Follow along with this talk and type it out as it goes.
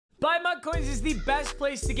Buy Mug Coins is the best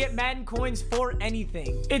place to get Madden coins for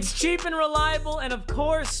anything. It's cheap and reliable, and of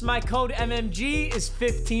course, my code MMG is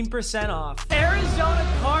 15% off. Arizona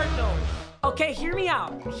Cardinals. Okay, hear me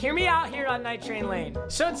out. Hear me out here on Night Train Lane.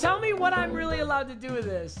 So tell me what I'm really allowed to do with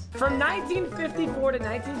this. From 1954 to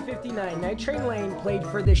 1959, Night Train Lane played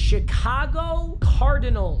for the Chicago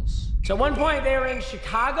Cardinals. So at one point they were in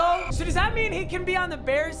Chicago. So does that mean he can be on the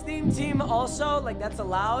Bears theme team also? Like that's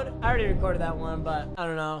allowed? I already recorded that one, but I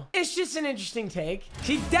don't know. It's just an interesting take.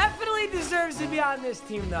 He definitely deserves to be on this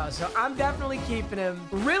team though. So I'm definitely keeping him.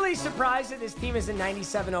 Really surprised that this team is a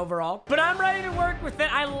 97 overall, but I'm ready to work with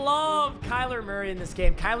it. I love Kyler Murray in this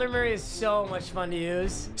game. Kyler Murray is so much fun to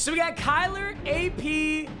use. So we got Kyler,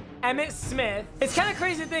 AP, Emmitt Smith. It's kind of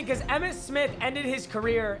crazy to think because Emmitt Smith ended his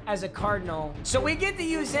career as a Cardinal. So we get to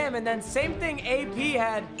use him, and then same thing, AP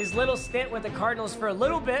had his little stint with the Cardinals for a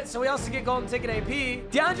little bit, so we also get Golden Ticket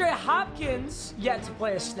AP. DeAndre Hopkins, yet to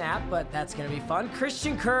play a snap, but that's gonna be fun.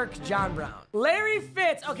 Christian Kirk, John Brown. Larry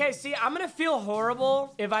Fitz. Okay, see, I'm gonna feel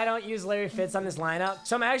horrible if I don't use Larry Fitz on this lineup.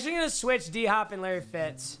 So I'm actually gonna switch D-Hop and Larry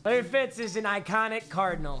Fitz. Larry Fitz is an iconic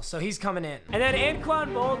Cardinal, so he's coming in. And then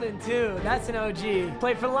Anquan Bolden too, that's an OG.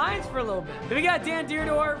 Played for the Lions for a little bit. Then we got Dan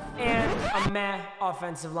Dierdorf and a meh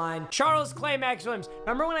offensive line. Charles Clay, Max Williams.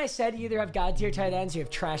 Remember when I said you either have God tier tight ends or you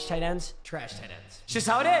have trash tight ends? Trash tight ends. It's just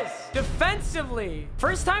how it is. Defensively,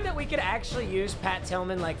 first time that we could actually use Pat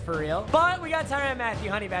Tillman like for real. But we got Tyrann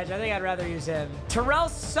Mathieu, Honey Badger. I think I'd rather use him. Terrell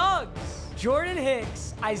Suggs, Jordan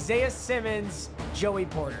Hicks, Isaiah Simmons, Joey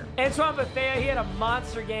Porter. Antoine Bethea, he had a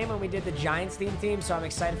monster game when we did the Giants theme team, so I'm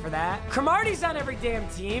excited for that. Cromartie's on every damn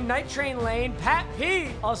team. Night Train Lane, Pat P,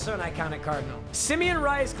 also an iconic Cardinal. Simeon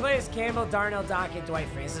Rice, Calais Campbell, Darnell Dockett, Dwight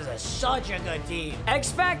Freeney. This is such a good team.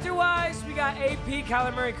 X Factor wise, we got AP,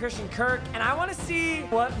 Kyler Murray, Christian Kirk, and I want to see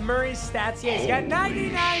what Murray's stats he has. He's got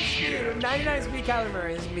 99 speed, 99 speed Kyler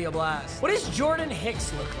Murray. This is gonna be a blast. What does Jordan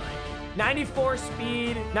Hicks look like? 94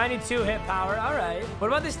 speed, 92 hit power. All right. What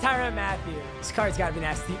about this Tyrann Mathieu? This card's got to be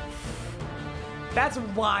nasty. That's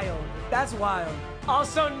wild. That's wild.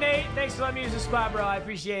 Also, Nate, thanks for letting me use the squad, bro. I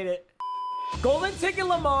appreciate it. Golden Ticket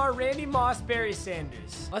Lamar, Randy Moss, Barry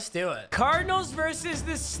Sanders. Let's do it. Cardinals versus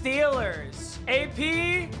the Steelers.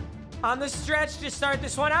 AP on the stretch to start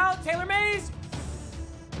this one out. Taylor Mays.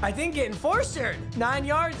 I think get enforcer. 9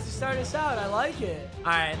 yards to start us out. I like it. All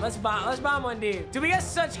right, let's bomb one deep. Dude, we got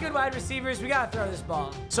such good wide receivers. We got to throw this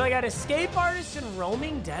ball. So I got Escape Artist and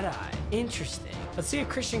Roaming Deadeye. Interesting. Let's see if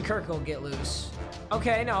Christian Kirk will get loose.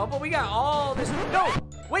 Okay, no, but we got all this. No,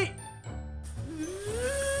 wait.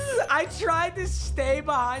 I tried to stay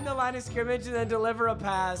behind the line of scrimmage and then deliver a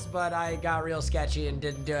pass, but I got real sketchy and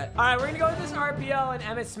didn't do it. All right, we're going to go with this RPO, and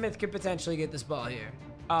Emmitt Smith could potentially get this ball here.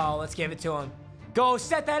 Oh, let's give it to him. Go,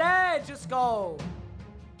 set that edge. Let's go.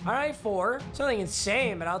 All right, 4. Something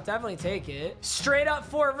insane, but I'll definitely take it. Straight up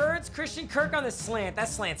 4 verts. Christian Kirk on the slant. That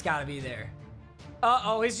slant's got to be there.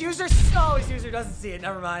 Uh-oh, his user doesn't see it.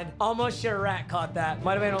 Never mind. Almost should have rat caught that.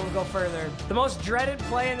 Might have been able to go further. The most dreaded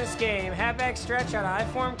play in this game. Halfback stretch on I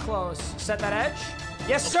form close. Set that edge.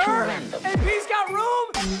 Yes, sir. AP's got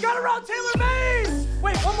room. Got around Taylor Mays.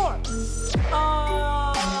 Wait, one more.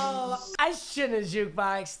 Oh, I shouldn't have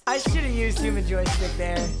jukeboxed. I should have used human joystick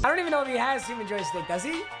there. I don't even know if he has human joystick. Does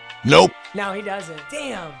he? Nope. No, he doesn't.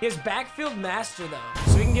 Damn. He has backfield master, though.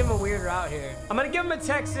 So we can give him a weird route here. I'm going to give him a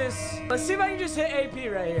Texas. Let's see if I can just hit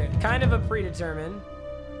AP right here. Kind of a predetermined.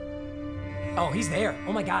 Oh, he's there.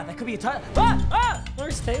 Oh, my God. That could be a touch.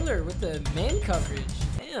 Where's Taylor with the man coverage?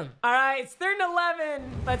 Damn. All right, it's 3rd and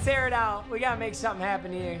 11. Let's air it out. We got to make something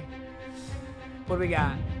happen here. What do we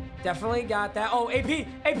got? Definitely got that. Oh, AP.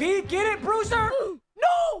 AP, get it, Bruiser.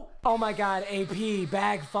 No! Oh my God, AP,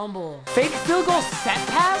 bag fumble. Fake field goal set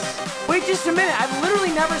pass? Wait just a minute. I've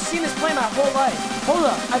literally never seen this play my whole life. Hold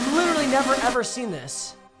up. I've literally never, ever seen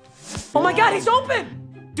this. Oh my God, he's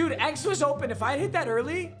open. Dude, X was open. If I had hit that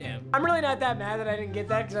early, damn. I'm really not that mad that I didn't get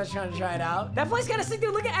that because I was trying to try it out. That play's got to stick.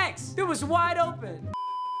 Dude, look at X. Dude, it was wide open.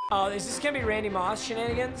 Oh, is this going to be Randy Moss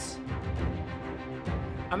shenanigans?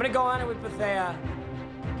 I'm going to go on it with Bethea.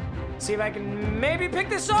 See if I can maybe pick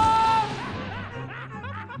this off.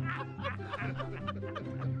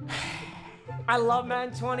 I love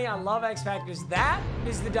Madden 20. I love X Factors. That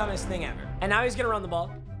is the dumbest thing ever. And now he's going to run the ball.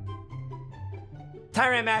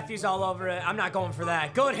 Tyrann Mathieu's all over it. I'm not going for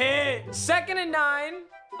that. Good hit. 2nd and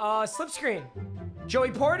 9. Slip screen.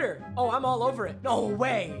 Joey Porter. Oh, I'm all over it. No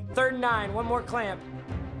way. 3rd and 9. One more clamp.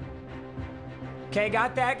 Okay,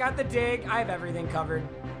 got that. Got the dig. I have everything covered.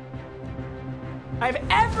 I have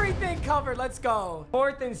everything covered. Let's go.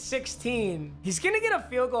 4th and 16. He's going to get a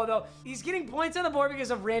field goal, though. He's getting points on the board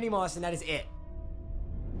because of Randy Moss, and that is it.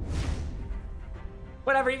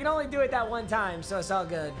 Whatever, you can only do it that one time, so it's all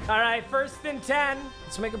good. All right, 1st and 10.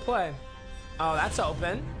 Let's make a play. Oh, that's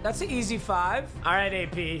open. That's an easy 5. All right,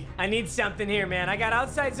 AP. I need something here, man. I got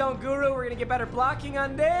outside zone guru. We're gonna get better blocking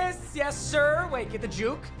on this. Yes, sir. Wait, get the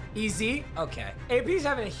juke. Easy. Okay. AP's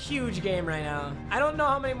having a huge game right now. I don't know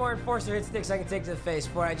how many more enforcer hit sticks I can take to the face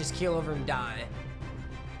before I just keel over and die.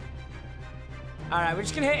 All right, we're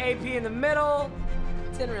just gonna hit AP in the middle.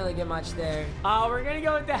 Didn't really get much there. We're gonna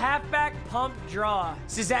go with the halfback pump draw.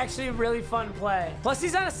 This is actually a really fun play. Plus,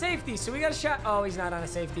 he's on a safety, so we got a shot. Oh, he's not on a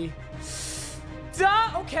safety.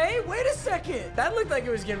 Duh, okay, wait a second. That looked like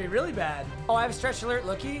it was gonna be really bad. Oh, I have a stretch alert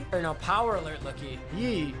lookie. Or no, power alert lookie.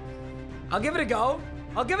 Yee. I'll give it a go.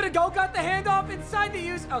 I'll give it a go. Got the handoff inside the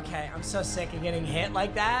use. Okay, I'm so sick of getting hit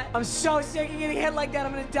like that. I'm so sick of getting hit like that.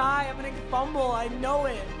 I'm gonna die. I'm gonna fumble. I know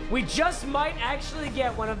it. We just might actually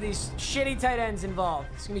get one of these shitty tight ends involved.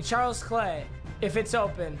 It's gonna be Charles Clay if it's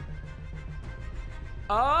open.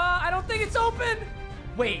 I don't think it's open.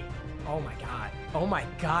 Wait. Oh my God. Oh my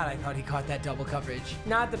God, I thought he caught that double coverage.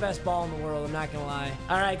 Not the best ball in the world, I'm not gonna lie.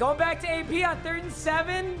 All right, going back to AP on 3rd and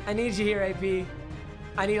 7. I need you here, AP.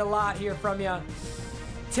 I need a lot here from you.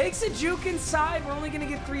 Takes a juke inside. We're only gonna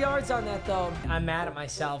get 3 yards on that though. I'm mad at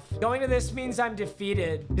myself. Going to this means I'm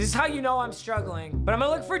defeated. This is how you know I'm struggling. But I'm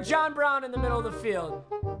gonna look for John Brown in the middle of the field.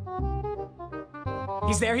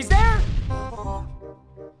 He's there, he's there!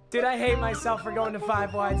 Dude, I hate myself for going to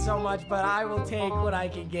 5 wide so much, but I will take what I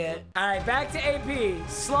can get. All right, back to AP.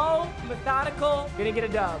 Slow, methodical, gonna get a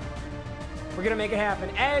dub. We're gonna make it happen.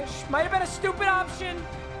 Edge, might have been a stupid option.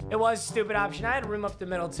 It was a stupid option. I had room up the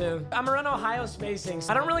middle too. I'm gonna run Ohio spacing.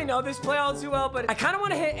 I don't really know this play all too well, but I kind of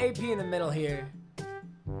want to hit AP in the middle here.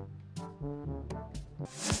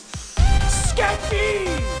 Sketchy!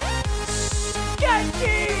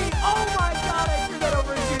 Sketchy! Oh my God, I threw that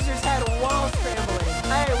over his user's head while scrambling.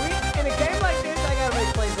 Hey, in a game like this, I gotta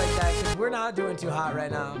make plays like that because we're not doing too hot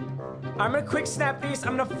right now. I'm gonna quick snap these.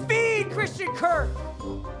 I'm gonna feed Christian Kirk.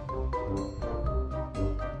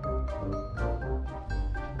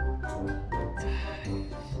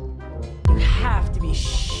 You have to be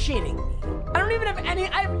shitting me. I don't even have any,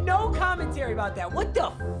 I have no commentary about that. What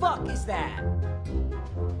the fuck is that?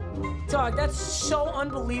 Dog, that's so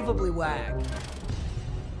unbelievably whack.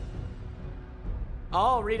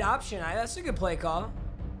 Oh, read option. That's a good play call.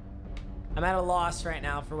 I'm at a loss right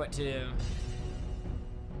now for what to do.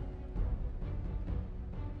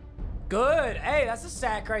 Good. Hey, that's a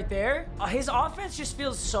sack right there. His offense just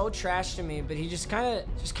feels so trash to me, but he just kind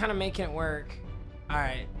of making it work. All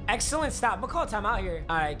right. Excellent stop. We'll call a timeout here.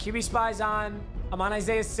 All right. QB spy's on. I'm on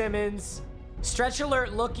Isaiah Simmons. Stretch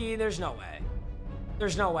alert lookie. There's no way.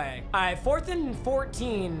 There's no way. All right, 4th and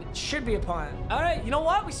 14 should be a punt. All right, you know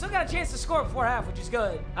what? We still got a chance to score before half, which is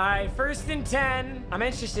good. All right, 1st and 10. I'm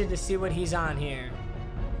interested to see what he's on here.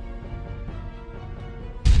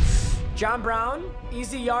 John Brown,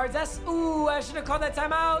 easy yards. Ooh, I should have called that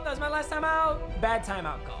timeout. That was my last timeout. Bad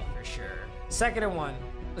timeout call for sure. 2nd and 1.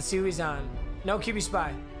 Let's see who he's on. No QB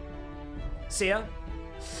spy. See ya.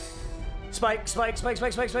 Spike, spike, spike,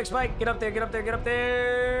 spike, spike, spike, spike. Get up there, get up there, get up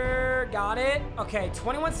there. Got it. Okay,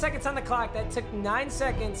 21 seconds on the clock. That took 9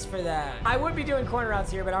 seconds for that. I would be doing corner routes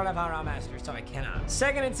here, but I don't have Hot Route Master, so I cannot.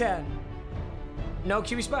 2nd and 10. No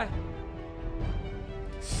QB spy.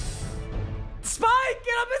 Spike!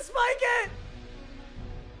 Get up and spike it!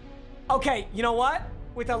 Okay, you know what?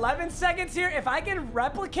 With 11 seconds here, if I can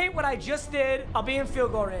replicate what I just did, I'll be in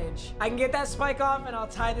field goal range. I can get that spike off and I'll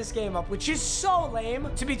tie this game up, which is so lame,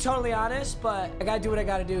 to be totally honest, but I gotta do what I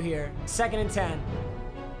gotta do here. 2nd and 10.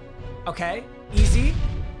 Okay, easy.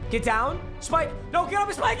 Get down. Spike. No, get up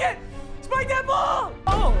and spike it! Spike that ball!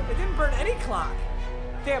 Oh, it didn't burn any clock.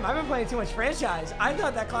 Damn, I've been playing too much franchise. I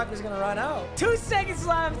thought that clock was gonna run out. 2 seconds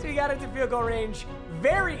left. We got into field goal range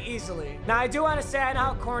very easily. Now, I do want to say, I know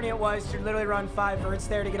how corny it was to literally run 5 verts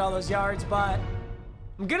there to get all those yards, but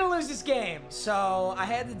I'm gonna lose this game, so I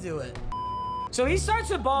had to do it. So he starts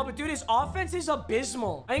the ball, but dude, his offense is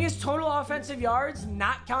abysmal. I think his total offensive yards,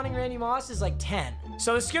 not counting Randy Moss, is like 10.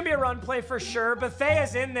 So this is gonna be a run play for sure.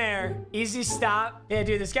 Bethea's in there. Easy stop. Yeah,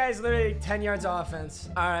 dude, this guy is literally 10 yards offense.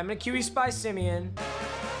 All right, I'm gonna QB spy Simeon.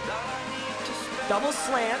 Double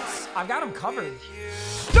slants. I've got him covered.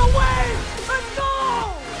 No way! Let's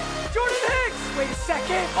go! Jordan Hicks! Wait a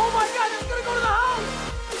second. Oh my God, that's gonna go to the house!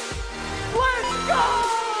 Let's go!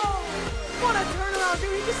 What a turnaround,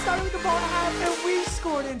 dude. He just started with the ball at half and we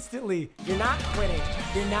scored instantly. You're not quitting.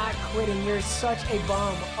 You're not quitting. You're such a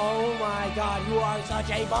bum. Oh my God, you are such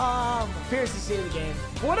a bum. Here's the scene of the game.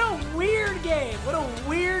 What a weird game. What a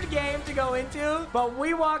weird game to go into. But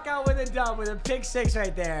we walk out with a dub with a pick 6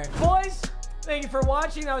 right there. Boys, thank you for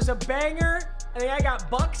watching. That was a banger. I think I got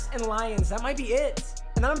Bucks and Lions. That might be it.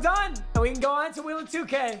 And then I'm done. And we can go on to Wheel of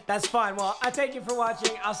 2K. That's fine. Well, I thank you for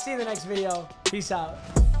watching. I'll see you in the next video. Peace out.